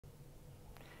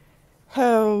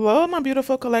Hello, my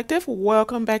beautiful collective.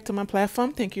 Welcome back to my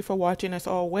platform. Thank you for watching as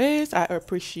always. I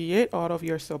appreciate all of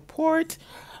your support.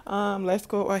 Let's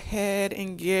go ahead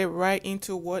and get right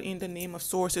into what in the name of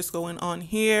source is going on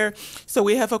here. So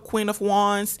we have a Queen of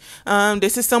Wands.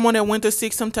 This is someone that went to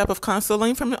seek some type of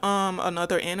counseling from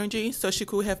another energy. So she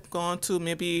could have gone to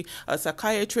maybe a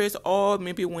psychiatrist or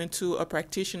maybe went to a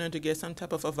practitioner to get some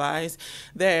type of advice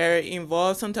that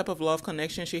involves some type of love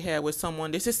connection she had with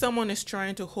someone. This is someone that's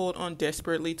trying to hold on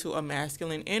desperately to a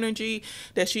masculine energy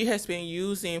that she has been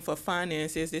using for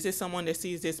finances. This is someone that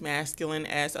sees this masculine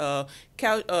as a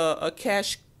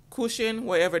cash cushion,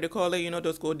 whatever they call it. You know,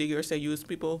 those gold diggers that use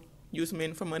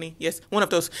men for money. Yes, one of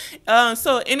those.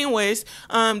 So anyways,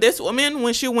 this woman,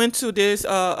 when she went to this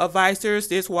advisors,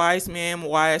 this wise man,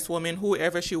 wise woman,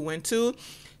 whoever she went to,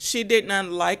 she did not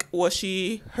like what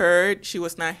she heard. She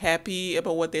was not happy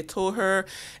about what they told her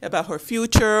about her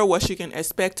future, what she can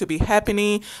expect to be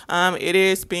happening. It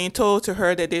is being told to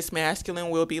her that this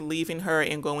masculine will be leaving her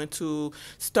and going to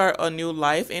start a new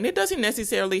life. And it doesn't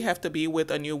necessarily have to be with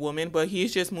a new woman, but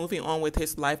he's just moving on with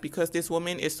his life because this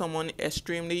woman is someone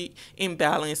extremely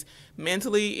imbalanced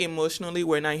mentally, emotionally.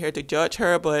 We're not here to judge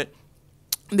her, but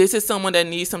this is someone that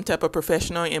needs some type of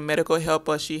professional and medical help,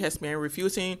 but she has been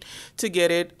refusing to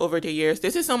get it over the years.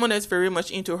 This is someone that's very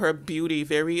much into her beauty,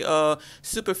 very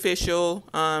superficial.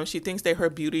 She thinks that her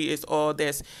beauty is all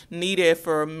that's needed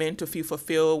for men to feel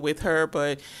fulfilled with her,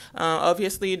 but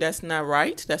obviously that's not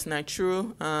right. That's not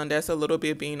true. That's a little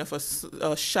bit being of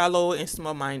a shallow and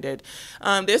small-minded.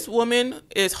 This woman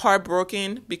is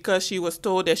heartbroken because she was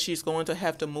told that she's going to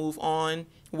have to move on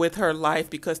with her life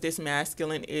because this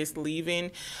masculine is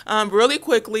leaving. Really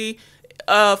quickly,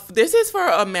 this is for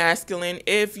a masculine.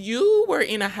 If you were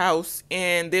in a house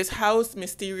and this house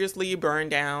mysteriously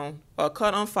burned down or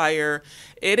caught on fire,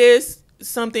 it is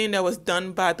something that was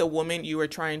done by the woman you were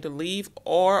trying to leave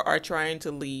or are trying to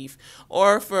leave.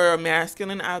 Or for a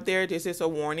masculine out there, this is a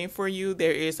warning for you.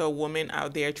 There is a woman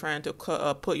out there trying to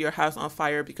put your house on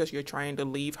fire because you're trying to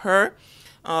leave her.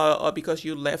 Or because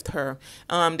you left her.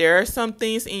 There are some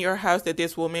things in your house that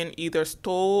this woman either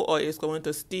stole or is going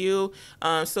to steal.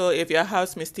 So if your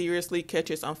house mysteriously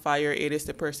catches on fire, it is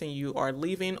the person you are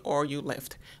leaving or you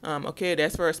left. Okay,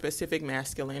 that's for a specific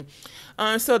masculine.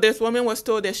 So this woman was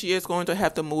told that she is going to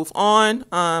have to move on.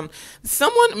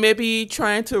 Someone may be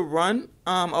trying to run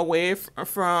away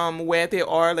from where they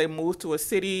are, like move to a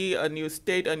city, a new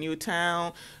state, a new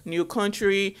town, new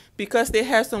country, because they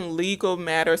have some legal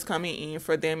matters coming in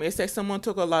for them. It's like someone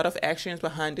took a lot of actions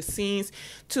behind the scenes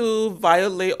to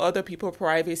violate other people's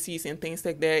privacies and things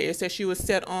like that. It's like she was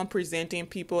set on presenting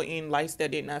people in lights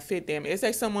that did not fit them. It's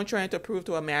like someone trying to prove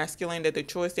to a masculine that the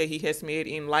choice that he has made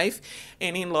in life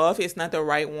and in love is not the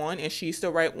right one, and she's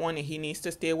the right one, and he needs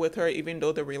to stay with her even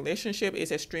though the relationship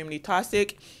is extremely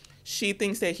toxic. She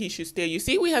thinks that he should stay. You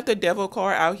see, we have the devil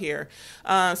card out here.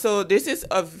 So this is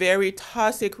a very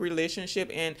toxic relationship.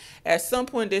 And at some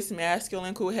point, this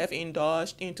masculine could have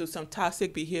indulged into some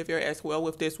toxic behavior as well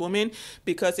with this woman.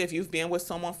 Because if you've been with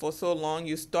someone for so long,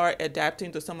 you start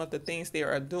adapting to some of the things they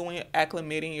are doing,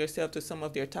 acclimating yourself to some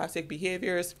of their toxic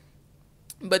behaviors.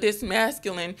 But this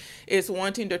masculine is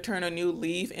wanting to turn a new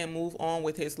leaf and move on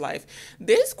with his life.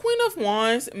 This Queen of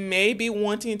Wands may be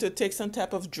wanting to take some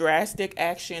type of drastic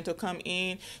action to come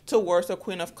in towards a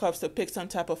Queen of Cups to pick some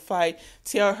type of fight.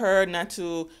 Tell her not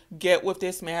to get with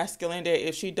this masculine, that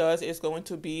if she does, it's going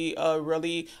to be a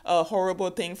really horrible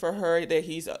thing for her, that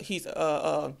he's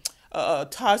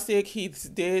toxic, he's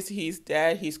this, he's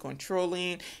that, he's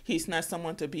controlling, he's not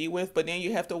someone to be with. But then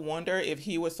you have to wonder, if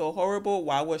he was so horrible,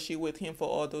 why was she with him for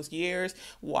all those years?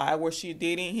 Why was she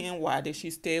dating him? Why did she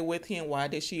stay with him? Why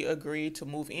did she agree to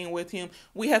move in with him?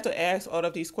 We have to ask all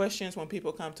of these questions when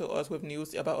people come to us with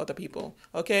news about other people.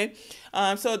 Okay,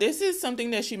 so this is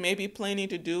something that she may be planning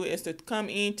to do, is to come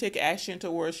in, take action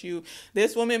towards you.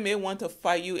 This woman may want to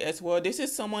fight you as well. This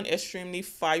is someone extremely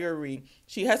fiery.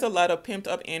 She has a lot of pimped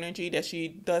up energy that she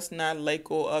does not let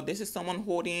go of. This is someone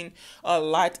holding a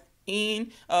lot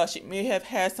in. She may have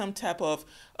had some type of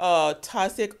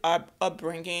toxic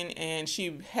upbringing, and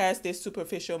she has this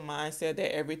superficial mindset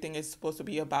that everything is supposed to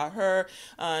be about her.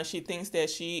 She thinks that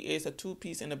she is a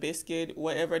two-piece in a biscuit,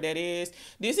 whatever that is.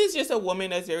 This is just a woman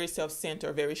that's very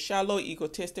self-centered, very shallow,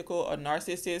 egotistical, a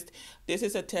narcissist. This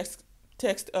is a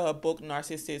textbook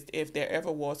narcissist, if there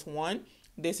ever was one.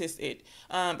 This is it.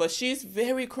 But she's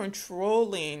very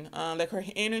controlling. Like her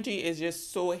energy is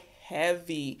just so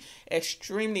heavy,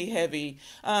 extremely heavy.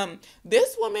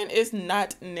 This woman is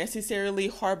not necessarily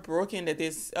heartbroken that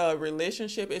this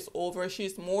relationship is over.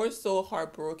 She's more so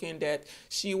heartbroken that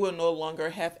she will no longer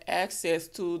have access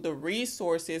to the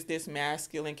resources this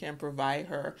masculine can provide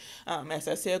her. As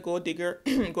I said, go digger,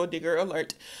 go digger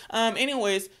alert.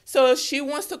 Anyways, so she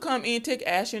wants to come in, take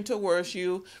action towards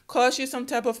you, cause you some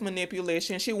type of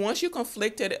manipulation. She wants you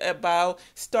conflicted about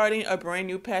starting a brand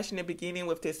new passionate beginning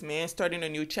with this man, starting a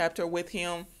new chapter with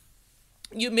him.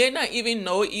 You may not even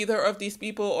know either of these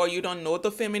people, or you don't know the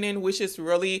feminine, which is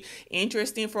really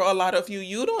interesting for a lot of you.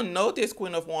 You don't know this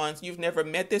Queen of Wands. You've never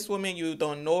met this woman. You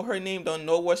don't know her name, don't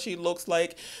know what she looks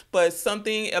like, but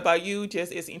something about you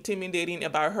just is intimidating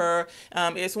about her.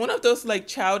 It's one of those like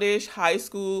childish high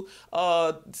school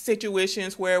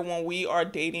situations where when we are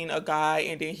dating a guy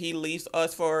and then he leaves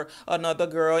us for another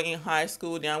girl in high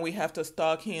school, then we have to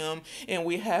stalk him and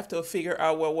we have to figure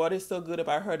out, well, what is so good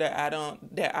about her that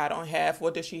I don't have.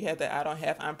 What does she have that I don't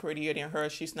have? I'm prettier than her.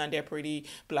 She's not that pretty.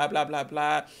 Blah, blah, blah,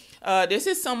 blah. This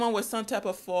is someone with some type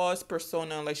of false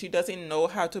persona. Like she doesn't know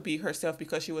how to be herself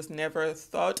because she was never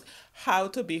taught how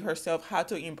to be herself, how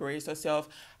to embrace herself,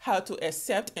 how to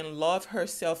accept and love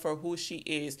herself for who she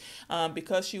is.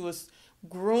 Because she was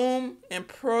groomed and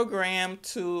programmed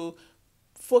to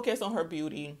focus on her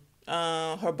beauty,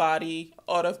 her body,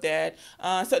 all of that.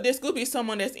 So this could be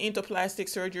someone that's into plastic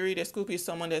surgery. This could be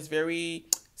someone that's very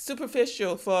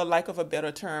superficial, for lack of a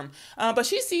better term. But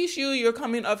she sees you, you're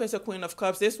coming off as a Queen of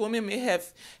Cups. This woman may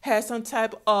have had some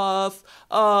type of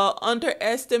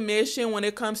underestimation when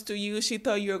it comes to you. She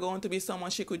thought you're going to be someone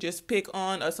she could just pick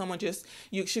on, or someone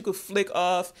she could flick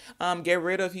off, get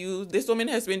rid of you. This woman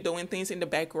has been doing things in the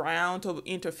background to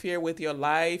interfere with your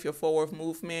life, your forward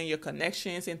movement, your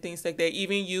connections, and things like that.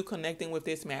 Even you connecting with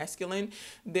this masculine,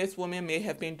 this woman may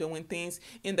have been doing things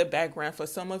in the background for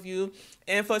some of you.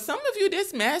 And for some of you,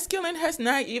 this masculine has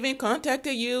not even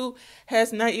contacted you,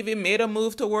 has not even made a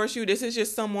move towards you. This is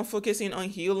just someone focusing on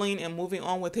healing and moving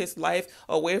on with his life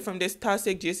away from this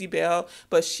toxic Jezebel.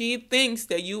 But she thinks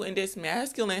that you and this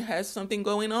masculine has something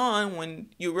going on when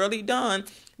you really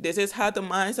don't. This is how the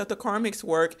minds of the karmics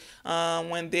work.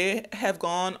 When they have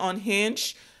gone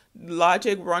unhinged,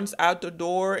 logic runs out the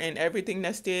door and everything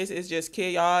that stays is just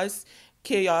chaos.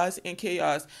 Chaos and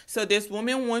chaos. So this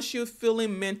woman wants you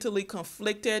feeling mentally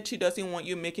conflicted. She doesn't want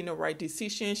you making the right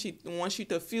decision. She wants you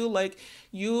to feel like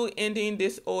you ending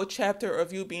this old chapter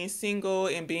of you being single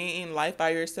and being in life by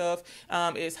yourself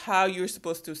is how you're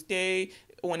supposed to stay.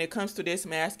 When it comes to this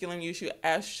masculine, you should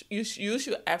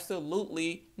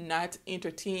absolutely not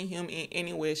entertain him in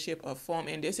any way, shape, or form.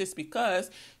 And this is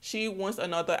because she wants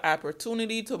another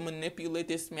opportunity to manipulate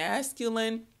this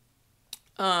masculine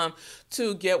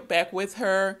to get back with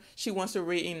her. She wants to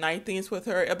reignite things with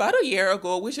her. About a year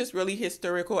ago, which is really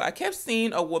historical, I kept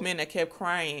seeing a woman that kept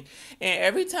crying. And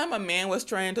every time a man was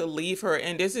trying to leave her,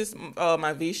 and this is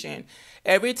my vision,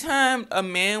 every time a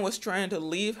man was trying to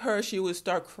leave her, she would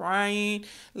start crying,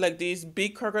 like these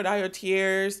big crocodile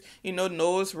tears,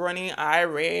 nose running, eyes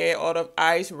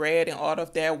red and all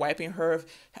of that, wiping her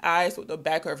eyes with the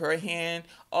back of her hand,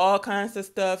 all kinds of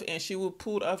stuff. And she would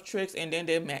pull off tricks, and then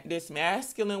this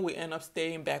masculine would end up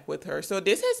staying back with her. So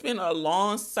this has been a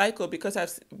long cycle because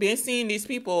I've been seeing these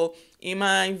people in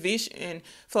my vision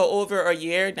for over a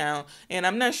year now, and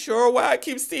I'm not sure why I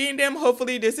keep seeing them.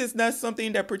 Hopefully this is not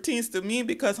something that pertains to me,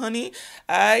 because honey,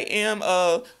 I am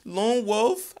a lone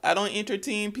wolf. I don't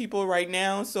entertain people right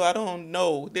now, so I don't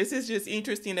know. This is just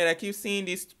interesting that I keep seeing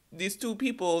these two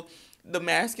people. The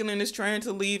masculine is trying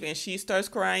to leave, and she starts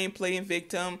crying, playing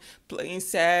victim, playing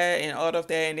sad, and all of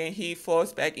that. And then he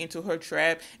falls back into her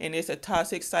trap, and it's a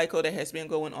toxic cycle that has been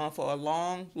going on for a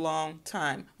long, long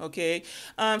time. Okay,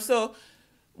 so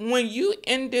when you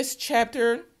end this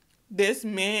chapter, this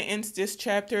man ends this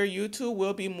chapter, you two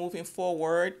will be moving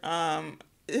forward.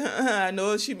 I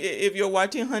know if you're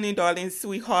watching, honey, darling,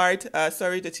 sweetheart,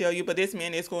 sorry to tell you, but this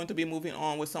man is going to be moving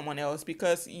on with someone else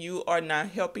because you are not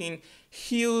helping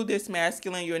heal this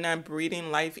masculine. You're not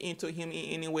breathing life into him in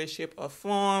any way, shape, or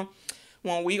form.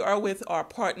 When we are with our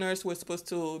partners, we're supposed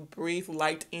to breathe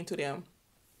light into them.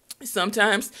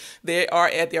 Sometimes they are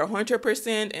at their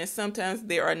 100%, and sometimes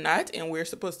they are not, and we're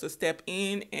supposed to step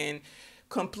in and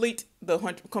complete them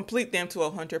to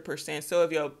 100%. So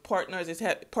if your partner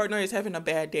is having a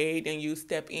bad day, then you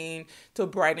step in to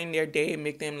brighten their day,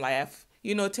 make them laugh.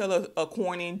 Tell a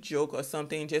corny joke or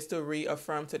something just to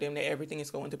reaffirm to them that everything is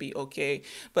going to be okay.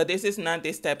 But this is not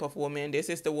this type of woman. This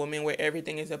is the woman where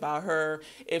everything is about her.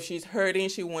 If she's hurting,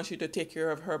 she wants you to take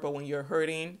care of her. But when you're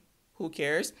hurting, who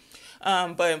cares?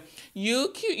 But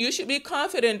you should be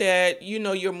confident that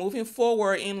you're moving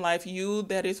forward in life. You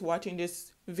that is watching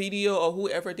this video or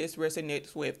whoever this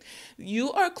resonates with,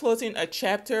 you are closing a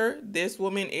chapter. This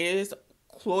woman is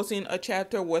closing a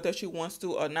chapter whether she wants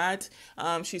to or not.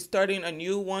 She's starting a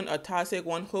new one, a toxic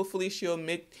one. Hopefully she'll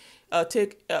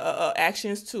take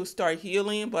actions to start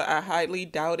healing, but I highly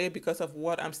doubt it because of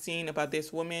what I'm seeing about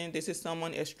this woman. This is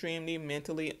someone extremely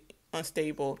mentally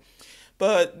unstable.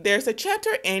 But there's a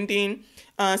chapter ending.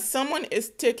 Someone is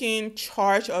taking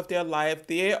charge of their life.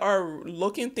 They are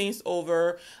looking things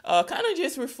over, kind of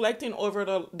just reflecting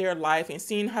over their life and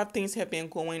seeing how things have been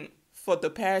going for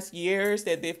the past years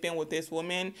that they've been with this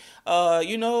woman.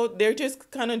 They're just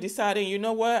kind of deciding, you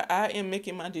know what, I am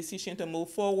making my decision to move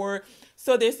forward.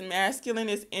 So this masculine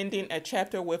is ending a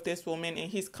chapter with this woman,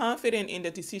 and he's confident in the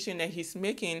decision that he's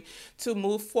making to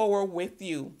move forward with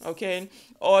you, okay?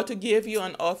 Or to give you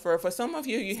an offer. For some of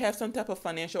you, you have some type of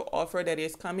financial offer that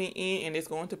is coming in, and it's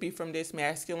going to be from this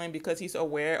masculine because he's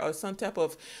aware of some type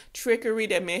of trickery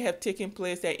that may have taken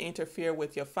place that interfere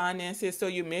with your finances. So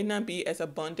you may not be as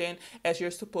abundant as you're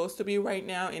supposed to be right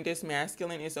now, and this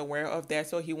masculine is aware of that.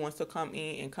 So he wants to come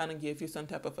in and kind of give you some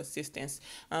type of assistance,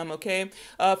 okay?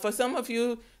 For some of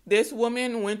you, this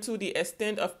woman went to the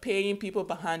extent of paying people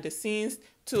behind the scenes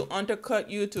to undercut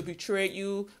you, to betray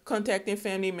you, contacting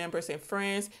family members and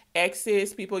friends,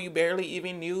 exes, people you barely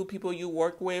even knew, people you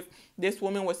worked with. This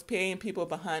woman was paying people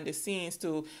behind the scenes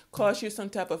to cause you some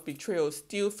type of betrayal,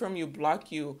 steal from you,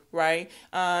 block you, right?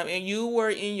 And you were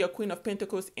in your Queen of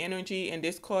Pentacles energy, and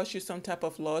this caused you some type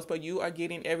of loss, but you are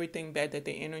getting everything back that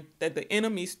the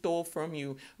enemy stole from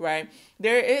you, right?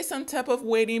 There is some type of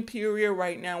waiting period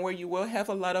right now where you will have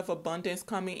a lot of abundance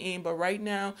coming in, but right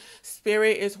now,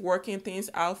 Spirit is working things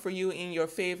out for you in your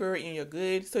favor, in your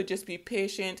good. So just be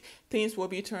patient. Things will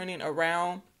be turning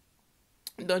around.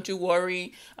 Don't you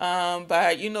worry.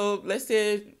 But let's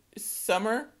say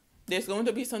summer, there's going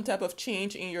to be some type of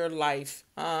change in your life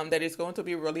that is going to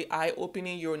be really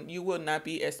eye-opening. You will not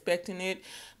be expecting it,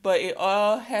 but it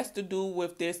all has to do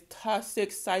with this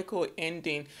toxic cycle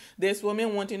ending. This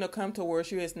woman wanting to come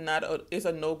towards you is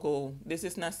a no-go. This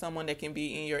is not someone that can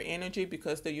be in your energy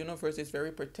because the universe is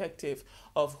very protective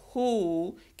of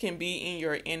who can be in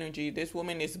your energy. This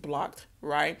woman is blocked,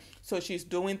 right? So she's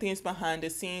doing things behind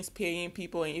the scenes, paying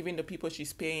people, and even the people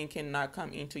she's paying cannot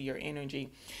come into your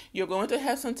energy. You're going to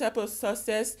have some type of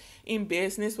success in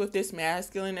business with this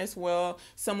masculine as well.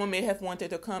 Someone may have wanted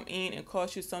to come in and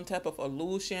cause you some type of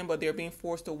illusion, but they're being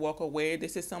forced to walk away.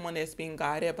 This is someone that's being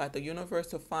guided by the universe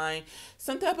to find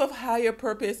some type of higher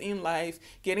purpose in life.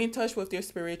 Get in touch with their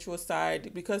spiritual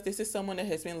side, because this is someone that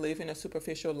has been living a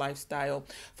superficial lifestyle.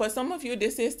 For some of you,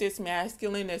 this is this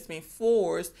masculine that's been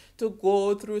forced to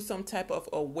go through some type of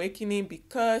awakening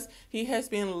because he has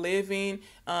been living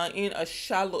in a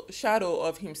shadow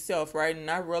of himself, right?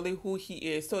 Not really who he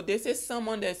is. So this is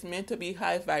someone that's meant to be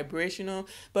high vibrational,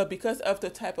 but because of the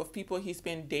type of people he's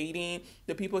been dating,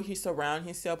 the people he surrounds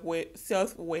himself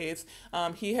with,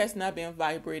 he has not been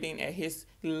vibrating at his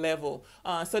level.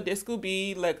 So this could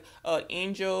be like an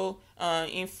angel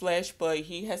in flesh, but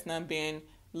he has not been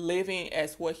living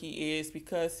as what he is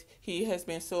because he has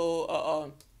been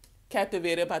so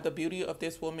captivated by the beauty of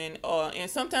this woman.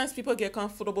 And sometimes people get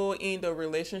comfortable in the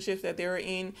relationships that they're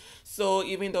in. So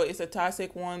even though it's a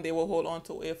toxic one, they will hold on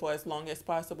to it for as long as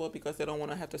possible because they don't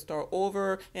want to have to start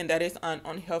over. And that is an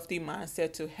unhealthy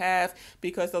mindset to have,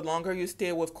 because the longer you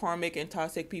stay with karmic and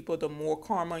toxic people, the more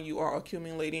karma you are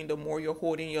accumulating, the more you're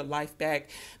holding your life back,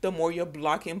 the more you're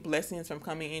blocking blessings from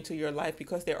coming into your life,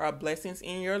 because there are blessings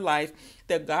in your life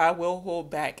that God will hold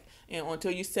back. And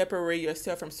until you separate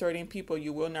yourself from certain people,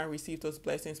 you will not receive those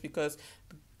blessings, because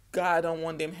God don't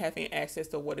want them having access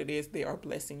to what it is they are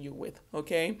blessing you with.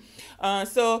 Okay.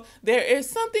 So there is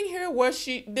something here where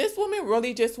this woman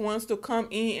really just wants to come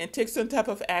in and take some type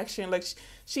of action. Like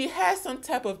she has some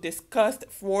type of disgust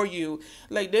for you.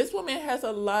 Like this woman has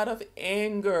a lot of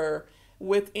anger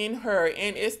within her,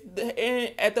 and at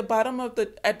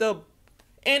the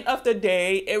end of the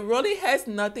day, it really has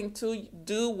nothing to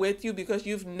do with you because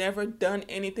you've never done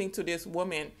anything to this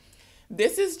woman.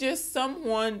 This is just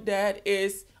someone that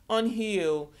is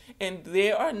unhealed, and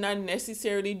they are not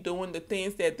necessarily doing the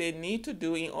things that they need to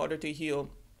do in order to heal.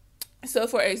 So,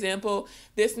 for example,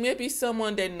 this may be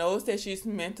someone that knows that she's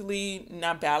mentally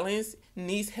not balanced,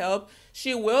 needs help.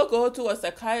 She will go to a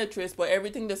psychiatrist, but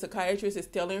everything the psychiatrist is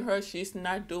telling her, she's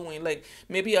not doing. Like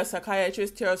maybe a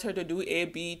psychiatrist tells her to do A,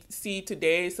 B, C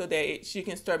today so that she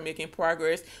can start making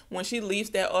progress. When she leaves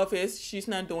that office, she's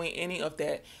not doing any of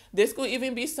that. This could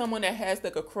even be someone that has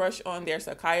like a crush on their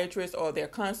psychiatrist or their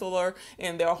counselor,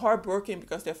 and they're heartbroken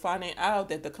because they're finding out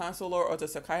that the counselor or the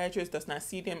psychiatrist does not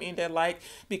see them in their light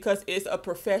because it's a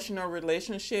professional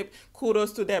relationship.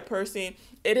 Kudos to that person.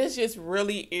 It is just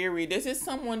really eerie. This is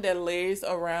someone that lays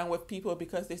around with people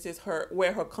because this is her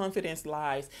where her confidence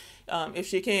lies. If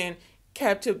she can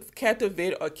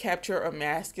captivate or capture a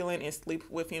masculine and sleep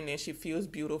with him, then she feels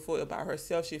beautiful about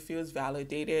herself. She feels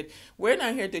validated. We're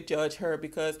not here to judge her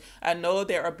because I know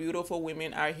there are beautiful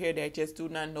women out here that just do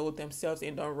not know themselves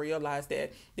and don't realize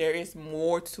that there is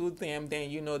more to them than,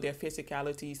 you know, their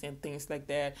physicalities and things like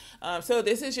that. So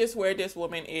this is just where this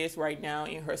woman is right now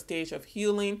in her stage of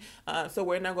healing. So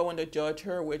we're not going to judge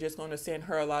her. We're just going to send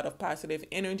her a lot of positive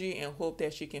energy and hope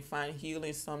that she can find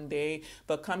healing someday.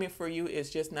 But coming for you is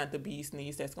just not the beast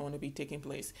needs that's going to be taking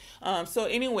place. So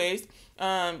anyways,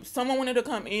 someone wanted to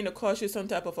come in to cause you some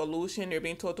type of illusion. They're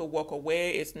being told to walk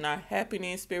away. It's not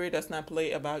happening. Spirit does not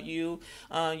play about you.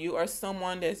 You are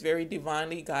someone that's very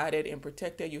divinely guided and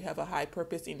protected. You have a high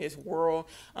purpose in this world.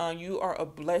 You are a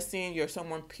blessing. You're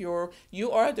someone pure.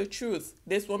 You are the truth.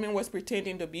 This woman was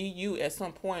pretending to be you at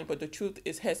some point, but the truth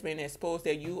has been exposed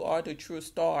that you are the true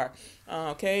star.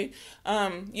 Okay.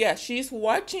 Yeah, she's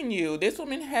watching you. This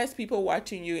woman has people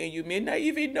watching you, and you may not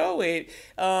even know it,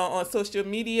 on social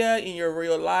media, in your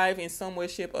real life, in some way,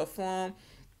 shape, or form.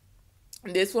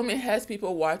 This woman has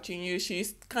people watching you.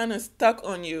 She's kind of stuck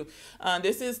on you.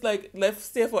 This is like, let's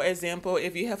say for example,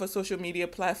 if you have a social media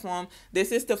platform,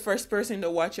 this is the first person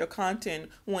to watch your content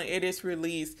when it is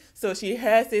released. So she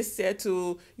has it set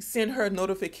to send her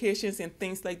notifications and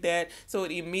things like that. So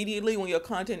immediately when your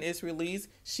content is released,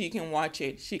 she can watch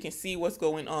it. She can see what's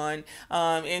going on.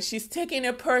 And she's taking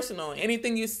it personal.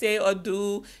 Anything you say or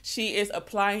do, she is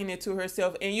applying it to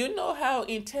herself. And you know how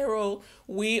in tarot,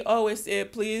 we always say,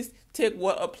 please take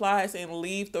what applies and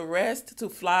leave the rest to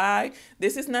fly.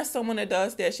 This is not someone that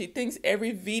does that. She thinks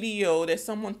every video that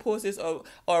someone posts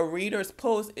or readers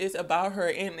post is about her.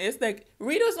 And it's like,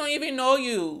 readers don't even know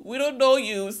you. We don't know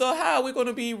you. So how are we going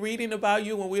to be reading about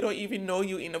you when we don't even know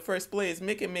you in the first place?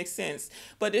 Make it make sense.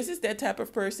 But this is that type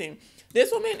of person. This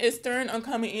woman is stern on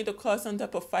coming in to cause some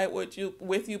type of fight with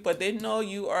you, but they know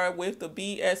you are with the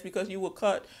BS because you will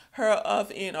cut her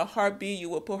off in a heartbeat. You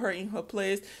will put her in her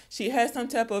place. She has some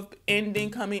type of ending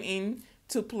coming in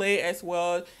to play as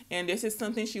well, and this is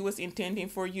something she was intending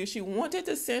for you. She wanted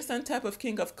to send some type of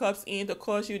King of Cups in to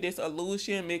cause you this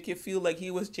illusion, make you feel like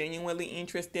he was genuinely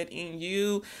interested in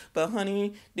you. But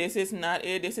honey, this is not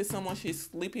it. This is someone she's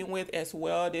sleeping with as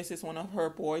well. This is one of her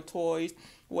boy toys,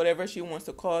 whatever she wants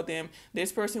to call them.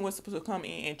 This person was supposed to come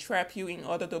in and trap you in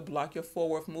order to block your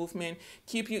forward movement,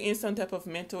 keep you in some type of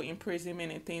mental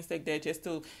imprisonment and things like that, just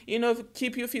to, you know,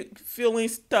 keep you feeling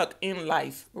stuck in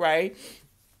life, right?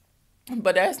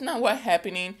 But that's not what's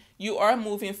happening. You are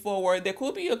moving forward. There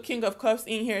could be a King of Cups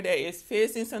in here that is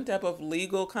facing some type of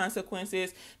legal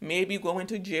consequences, maybe going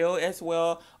to jail as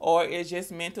well, or is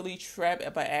just mentally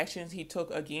trapped by actions he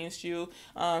took against you.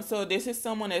 So this is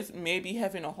someone that's maybe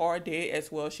having a hard day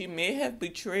as well. She may have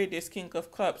betrayed this King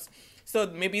of Cups. So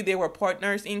maybe they were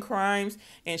partners in crimes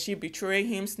and she betrayed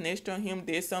him, snitched on him,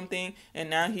 did something, and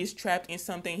now he's trapped in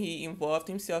something he involved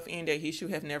himself in that he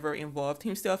should have never involved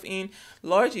himself in.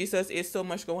 Lord Jesus, is so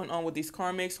much going on with these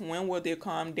karmics. When will they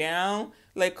calm down?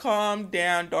 Like, calm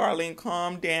down, darling.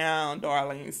 Calm down,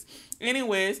 darlings.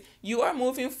 Anyways, you are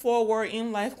moving forward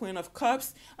in life, Queen of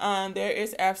Cups. There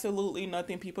is absolutely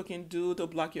nothing people can do to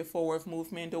block your forward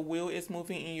movement. The wheel is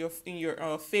moving in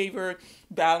your favor.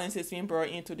 Balance is being brought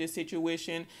into this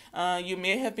situation. You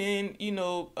may have been,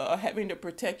 having to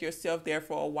protect yourself there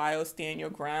for a while, stand your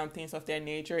ground, things of that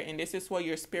nature. And this is what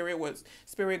your spirit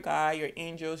guide, your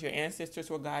angels, your ancestors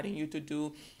were guiding you to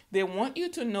do. They want you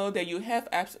to know that you have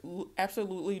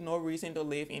absolutely no reason to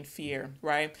live in fear,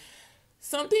 right?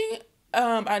 Something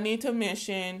I need to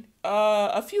mention,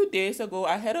 a few days ago,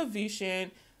 I had a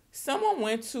vision. Someone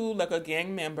went to like a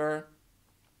gang member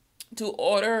to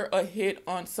order a hit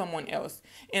on someone else.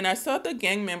 And I saw the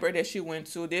gang member that she went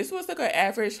to. This was like an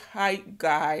average height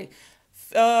guy.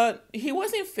 He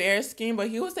wasn't fair skin, but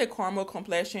he was like caramel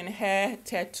complexion, had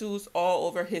tattoos all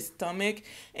over his stomach,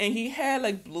 and he had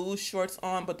like blue shorts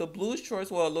on, but the blue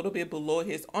shorts were a little bit below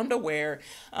his underwear.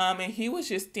 And he was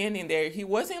just standing there. He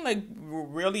wasn't like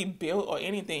really built or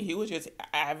anything. He was just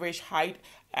average height,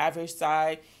 average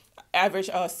size. average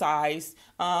size.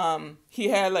 He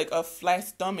had like a flat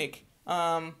stomach.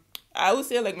 I would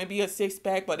say like maybe a six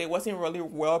pack, but it wasn't really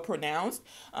well pronounced.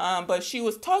 But she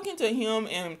was talking to him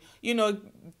and,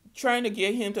 trying to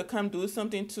get him to come do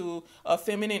something to a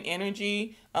feminine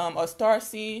energy, a star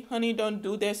seed. Honey, don't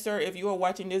do that, sir. If you are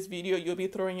watching this video, you'll be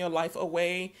throwing your life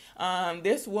away.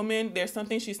 This woman, there's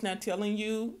something she's not telling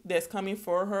you that's coming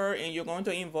for her, and you're going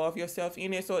to involve yourself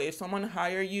in it. So if someone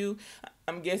hire you,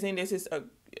 I'm guessing this is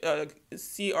a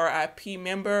CRIP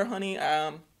member, honey.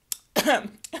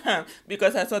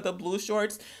 Because I saw the blue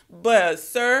shorts. But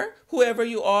sir, whoever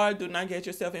you are, do not get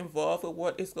yourself involved with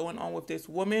what is going on with this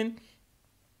woman,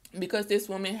 because this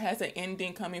woman has an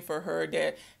ending coming for her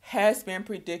that has been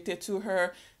predicted to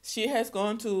her. She has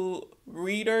gone to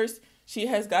readers. She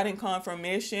has gotten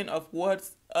confirmation of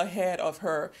what's ahead of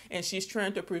her, and she's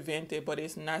trying to prevent it, but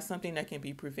it's not something that can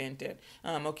be prevented.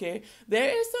 Okay, there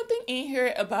is something in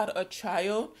here about a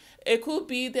child. It could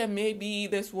be that maybe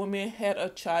this woman had a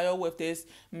child with this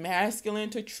masculine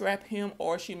to trap him,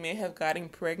 or she may have gotten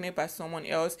pregnant by someone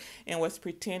else and was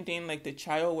pretending like the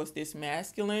child was this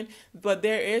masculine. But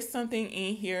there is something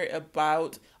in here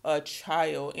about a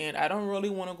child, and I don't really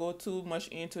want to go too much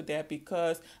into that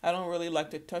because I don't really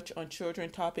like to touch on children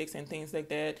topics and things like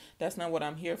that. That's not what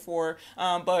I'm here for.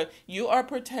 But you are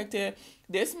protected.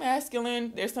 This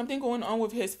masculine, there's something going on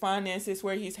with his finances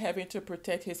where he's having to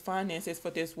protect his finances for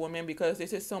this woman, because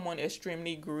this is someone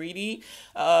extremely greedy.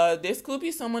 This could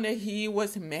be someone that he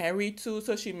was married to,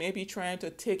 so she may be trying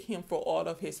to take him for all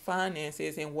of his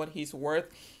finances and what he's worth,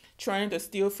 trying to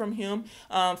steal from him.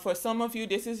 For some of you,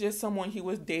 this is just someone he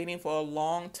was dating for a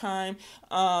long time,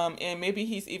 and maybe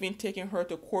he's even taking her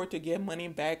to court to get money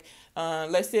back.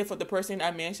 Let's say for the person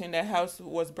I mentioned, that house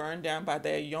was burned down by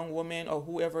that young woman or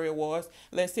whoever it was.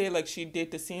 Let's say like she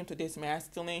did the same to this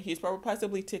masculine. He's probably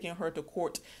possibly taking her to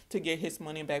court to get his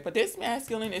money back. But this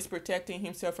masculine is protecting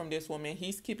himself from this woman.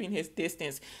 He's keeping his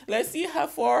distance. Let's see how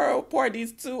far apart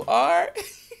these two are.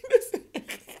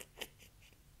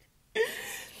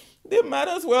 They might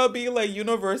as well be like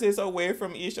universes away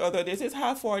from each other. This is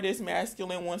how far this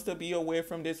masculine wants to be away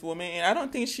from this woman. And I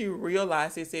don't think she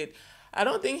realizes it. I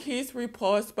don't think he's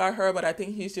repulsed by her, but I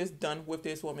think he's just done with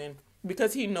this woman,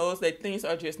 because he knows that things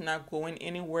are just not going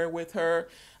anywhere with her.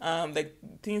 Like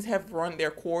things have run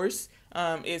their course.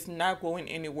 It's not going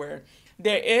anywhere.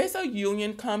 There is a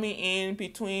union coming in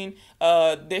between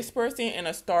this person and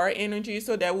a star energy.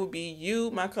 So that would be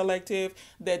you, my collective,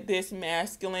 that this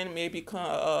masculine may be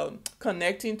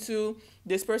connecting to.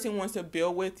 This person wants to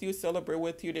build with you, celebrate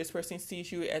with you. This person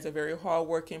sees you as a very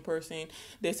hardworking person.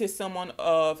 This is someone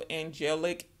of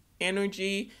angelic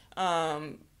energy.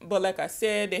 But like I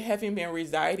said, they haven't been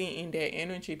residing in their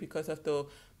energy because of the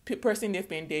person they've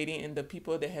been dating and the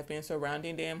people that have been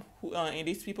surrounding them, and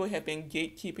these people have been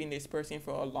gatekeeping this person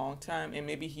for a long time, and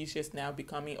maybe he's just now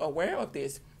becoming aware of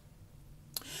this.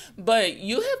 But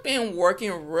you have been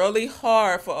working really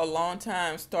hard for a long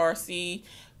time, Starseed,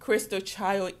 Crystal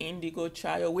Child, Indigo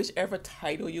Child, whichever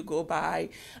title you go by.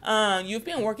 You've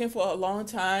been working for a long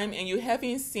time, and you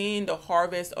haven't seen the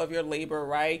harvest of your labor,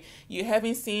 right? You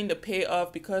haven't seen the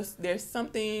payoff because there's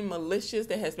something malicious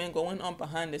that has been going on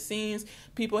behind the scenes.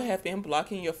 People have been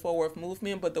blocking your forward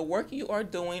movement, but the work you are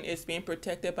doing is being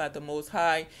protected by the Most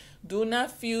High. Do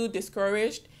not feel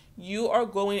discouraged. You are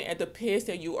going at the pace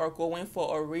that you are going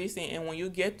for a reason, and when you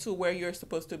get to where you're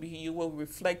supposed to be, you will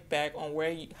reflect back on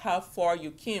how far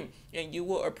you came, and you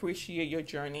will appreciate your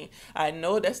journey. I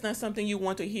know that's not something you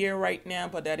want to hear right now,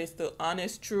 but that is the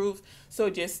honest truth. So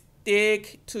just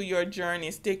stick to your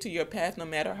journey, stick to your path, no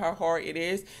matter how hard it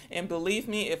is. And believe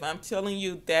me, if I'm telling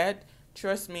you that,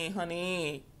 trust me,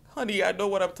 honey, I know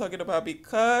what I'm talking about,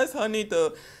 because honey,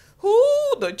 the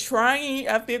trying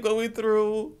I've been going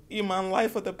through in my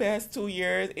life for the past 2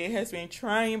 years, it has been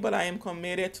trying, but I am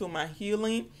committed to my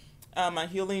healing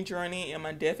journey and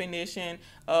my Divination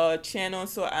channel.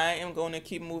 So I am going to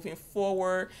keep moving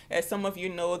forward. As some of you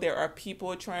know, there are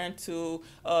people trying to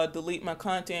delete my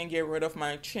content, get rid of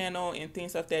my channel and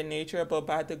things of that nature. But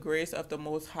by the grace of the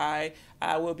Most High,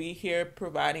 I will be here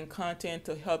providing content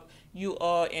to help you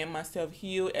all and myself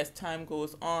heal as time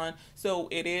goes on. So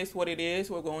it is what it is.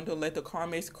 We're going to let the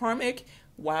karmic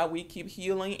while we keep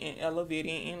healing and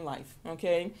elevating in life.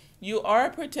 Okay, you are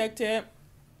protected.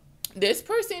 This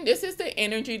person, this is the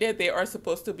energy that they are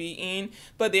supposed to be in,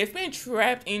 but they've been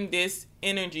trapped in this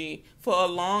energy for a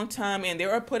long time, and they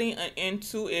are putting an end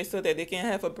to it so that they can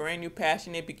have a brand new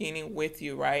passionate beginning with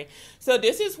you, right? So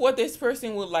this is what this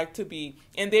person would like to be,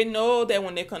 and they know that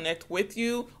when they connect with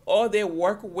you or they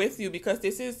work with you, because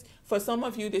this is For some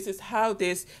of you, this is how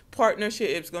this partnership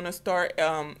is going to start.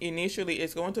 Initially,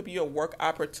 it's going to be a work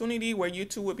opportunity where you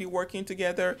two will be working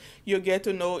together. You'll get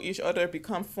to know each other,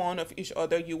 become fond of each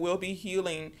other. You will be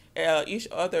healing each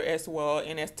other as well.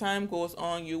 And as time goes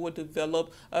on, you will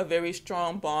develop a very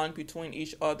strong bond between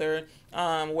each other,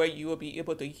 where you will be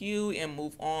able to heal and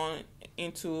move on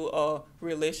into a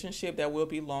relationship that will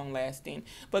be long lasting.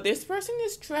 But this person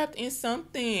is trapped in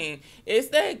something.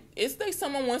 It's like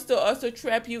someone wants to also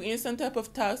trap you in some type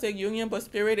of toxic union, but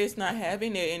spirit is not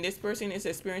having it, and this person is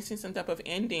experiencing some type of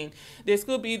ending. This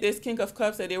could be this King of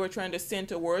Cups that they were trying to send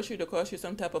towards you to cause you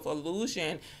some type of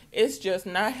illusion. It's just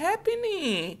not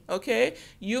happening. Okay,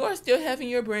 you are still having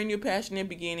your brand new passionate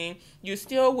beginning. You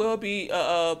still will be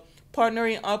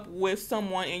partnering up with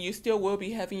someone, and you still will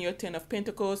be having your 10 of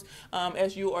Pentacles,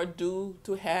 as you are due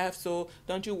to have. So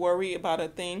don't you worry about a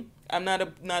thing. I'm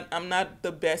not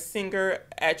the best singer.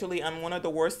 Actually, I'm one of the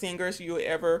worst singers you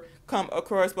ever come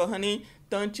across. But honey,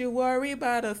 don't you worry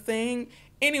about a thing.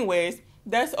 Anyways,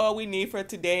 that's all we need for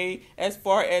today as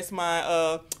far as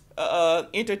my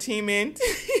entertainment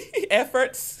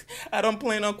efforts. I don't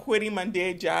plan on quitting my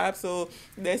day job, so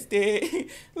let's stick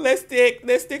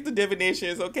to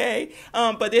divinations, okay?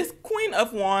 But this Queen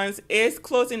of Wands is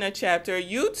closing a chapter.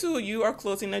 You are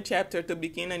closing a chapter to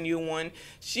begin a new one.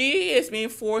 She is being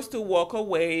forced to walk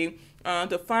away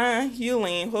to find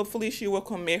healing. Hopefully she will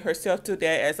commit herself to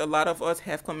that, as a lot of us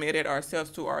have committed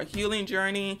ourselves to our healing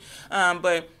journey.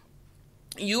 But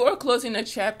you are closing a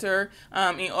chapter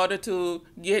in order to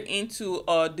get into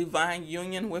a divine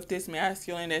union with this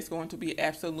masculine that's going to be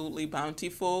absolutely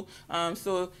bountiful.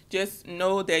 So just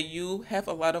know that you have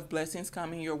a lot of blessings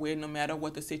coming your way, no matter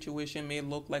what the situation may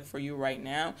look like for you right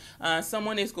now.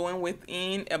 Someone is going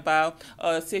within about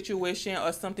a situation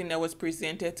or something that was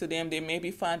presented to them. They may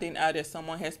be finding out that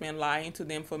someone has been lying to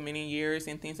them for many years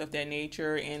and things of that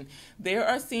nature, and they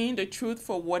are seeing the truth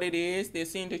for what it is. They're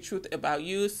seeing the truth about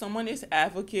you. Someone is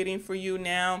advocating for you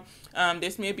now.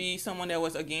 This may be someone that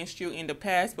was against you in the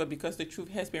past, but because the truth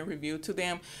has been revealed to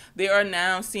them, they are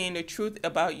now seeing the truth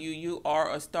about you. You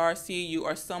are a star seed. You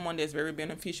are someone that's very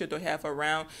beneficial to have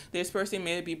around. This person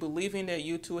may be believing that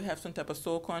you two have some type of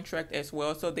soul contract as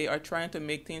well, so they are trying to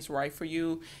make things right for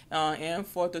you and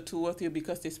for the two of you,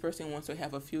 because this person wants to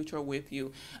have a future with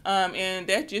you. And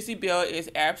that Jezebel is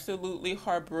absolutely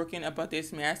heartbroken about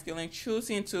this masculine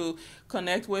choosing to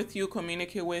connect with you,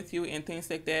 communicate with you, and things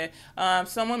like that.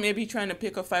 Someone may be trying to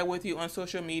pick a fight with you on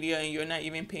social media and you're not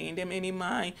even paying them any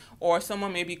mind, or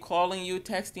someone may be calling you,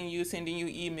 texting you, sending you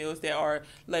emails that are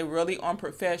like really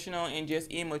unprofessional and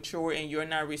just immature, and you're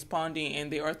not responding,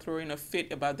 and they are throwing a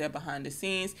fit about that behind the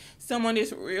scenes. Someone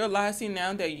is realizing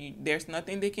now that there's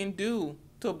nothing they can do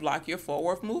to block your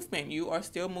forward movement. You are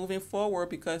still moving forward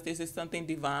because this is something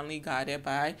divinely guided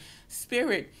by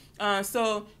spirit.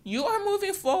 So you are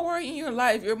moving forward in your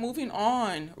life. You're moving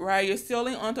on, right? You're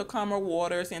sailing onto calmer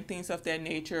waters and things of that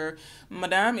nature.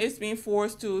 Madame is being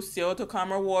forced to sail to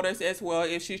calmer waters as well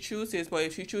if she chooses. But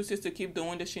if she chooses to keep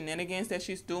doing the shenanigans that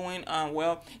she's doing,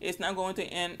 well, it's not going to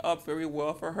end up very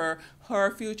well for her.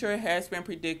 Her future has been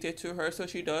predicted to her, so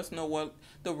she does know what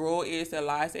the road is that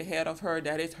lies ahead of her.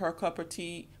 That is her cup of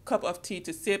tea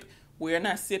to sip. We're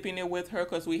not sipping it with her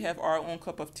because we have our own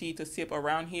cup of tea to sip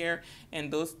around here,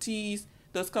 and those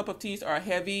cup of teas are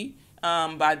heavy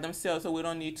by themselves, so we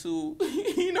don't need to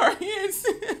in our hands.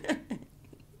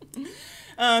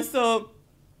 So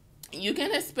you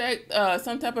can expect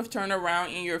some type of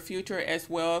turnaround in your future as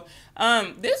well.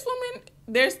 This woman,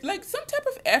 there's like some type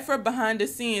of effort behind the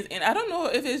scenes, and I don't know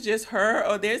if it's just her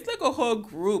or there's like a whole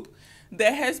group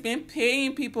that has been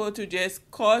paying people to just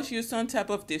cause you some type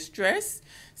of distress,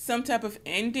 some type of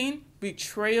ending,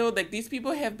 betrayal. Like, these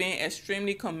people have been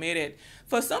extremely committed.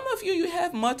 For some of you, you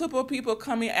have multiple people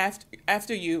coming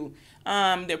after you.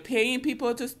 They're paying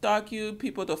people to stalk you,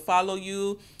 people to follow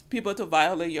you, people to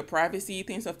violate your privacy,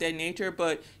 things of that nature,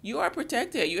 but you are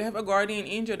protected. You have a guardian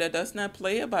angel that does not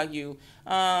play about you.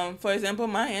 For example,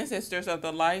 my ancestors of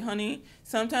the light, honey,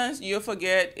 sometimes you'll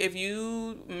forget. If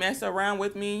you mess around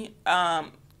with me,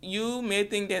 you may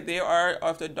think that they are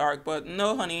of the dark, but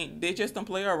no, honey, they just don't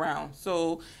play around.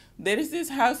 So this is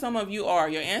how some of you are.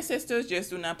 Your ancestors just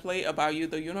do not play about you.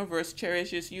 The universe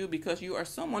cherishes you because you are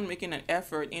someone making an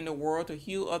effort in the world to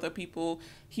heal other people,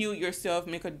 heal yourself,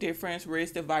 make a difference,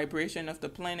 raise the vibration of the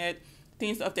planet,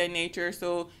 things of that nature.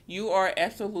 So you are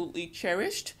absolutely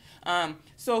cherished.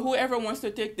 So whoever wants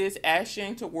to take this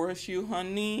action towards you,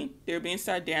 honey, they're being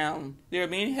sat down. They're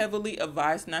being heavily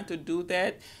advised not to do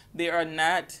that. They are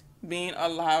not being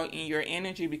allowed in your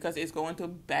energy because it's going to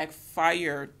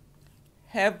backfire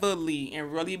heavily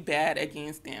and really bad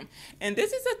against them. And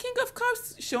this is a King of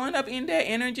Cups showing up in their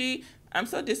energy. I'm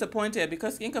so disappointed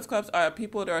because King of Cups are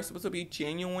people that are supposed to be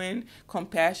genuine,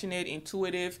 compassionate,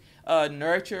 intuitive,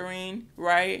 nurturing,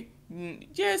 right?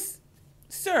 Just,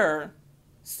 sir,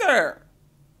 sir,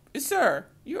 sir,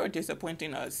 you are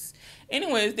disappointing us.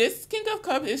 Anyways, this King of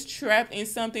Cups is trapped in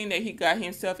something that he got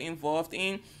himself involved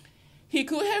in. He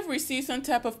could have received some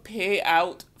type of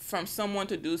payout from someone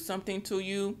to do something to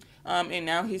you, and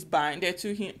now he's binded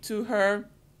to her,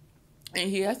 and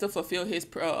he has to fulfill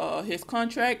his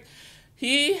contract.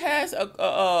 He has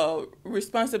a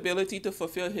responsibility to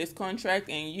fulfill his contract,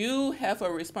 and you have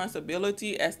a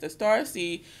responsibility as the star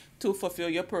seed to fulfill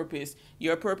your purpose.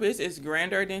 Your purpose is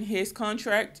grander than his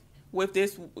contract with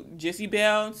this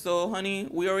Jezebel. So, honey,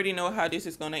 we already know how this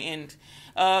is going to end.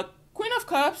 Queen of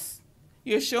Cups,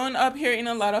 you're showing up here in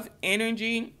a lot of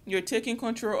energy. You're taking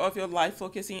control of your life,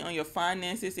 focusing on your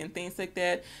finances and things like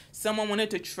that. Someone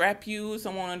wanted to trap you.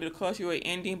 Someone wanted to cause you an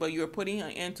ending, but you're putting an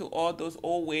end to all those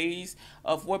old ways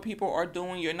of what people are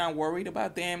doing. You're not worried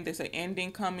about them. There's an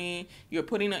ending coming. You're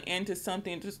putting an end to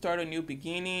something to start a new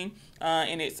beginning,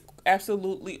 and it's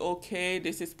absolutely okay.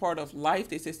 This is part of life.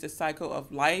 This is the cycle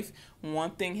of life.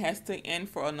 One thing has to end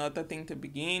for another thing to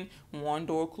begin. One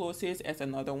door closes as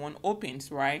another one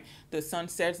opens, right? The sun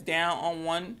sets down on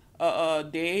one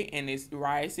day and it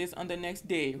rises on the next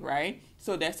day, right?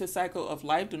 So that's the cycle of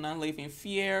life. Do not live in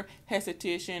fear,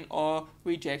 hesitation, or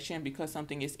rejection because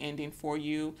something is ending for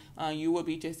you. You will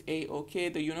be just okay.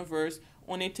 The universe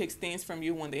only takes things from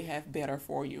you when they have better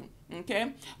for you.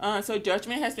 Okay? So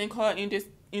judgment has been called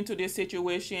into this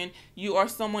situation. You are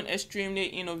someone extremely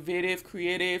innovative,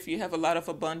 creative. You have a lot of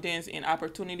abundance and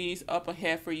opportunities up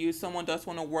ahead for you. Someone does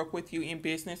want to work with you in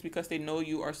business because they know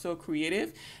you are so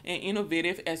creative and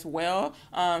innovative as well.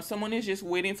 Someone is just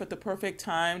waiting for the perfect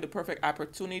time, the perfect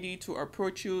opportunity to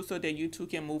approach you so that you two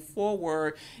can move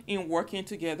forward in working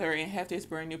together and have this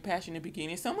brand new passionate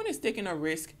beginning. Someone is taking a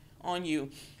risk on you.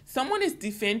 Someone is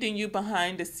defending you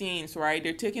behind the scenes, right?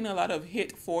 They're taking a lot of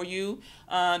hit for you.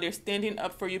 They're standing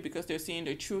up for you because they're seeing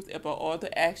the truth about all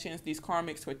the actions these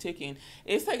karmics were taking.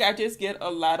 It's like I just get a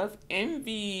lot of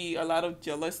envy, a lot of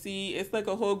jealousy. It's like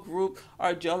a whole group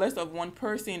are jealous of one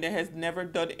person that has never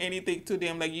done anything to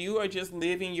them. Like you are just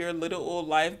living your little old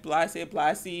life, blase,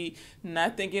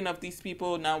 not thinking of these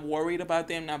people, not worried about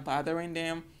them, not bothering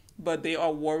them, but they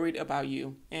are worried about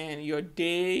you, and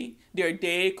their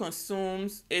day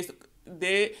consists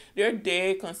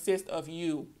of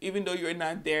you, even though you're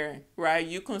not there, right?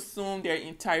 You consume their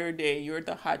entire day. You're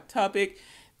the hot topic,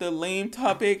 the lame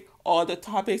topic, all the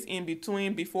topics in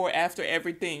between, before, after,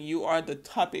 everything. You are the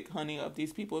topic, honey, of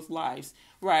these people's lives,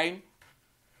 right?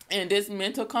 And this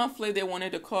mental conflict they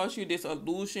wanted to cause you, this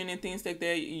illusion and things like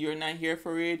that, you're not here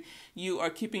for it. You are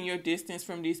keeping your distance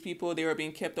from these people. They are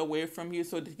being kept away from you,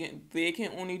 so they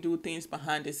can only do things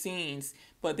behind the scenes,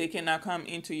 but they cannot come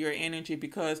into your energy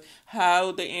because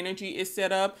how the energy is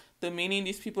set up, the minute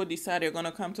these people decide they're going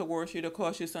to come towards you to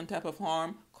cause you some type of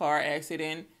harm, car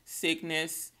accident,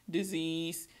 sickness,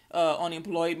 disease,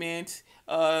 unemployment,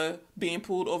 being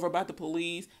pulled over by the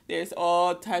police. There's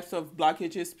all types of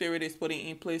blockages Spirit is putting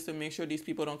in place to make sure these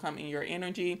people don't come in your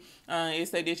energy.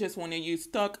 It's like they just wanted you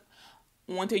stuck,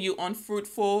 wanted you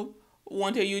unfruitful,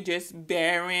 wanted you just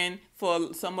barren.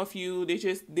 For some of you, they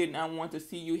just did not want to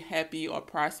see you happy or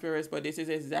prosperous, but this is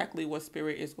exactly what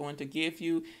Spirit is going to give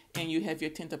you, and you have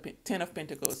your 10 of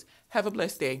Pentacles. Have a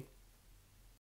blessed day.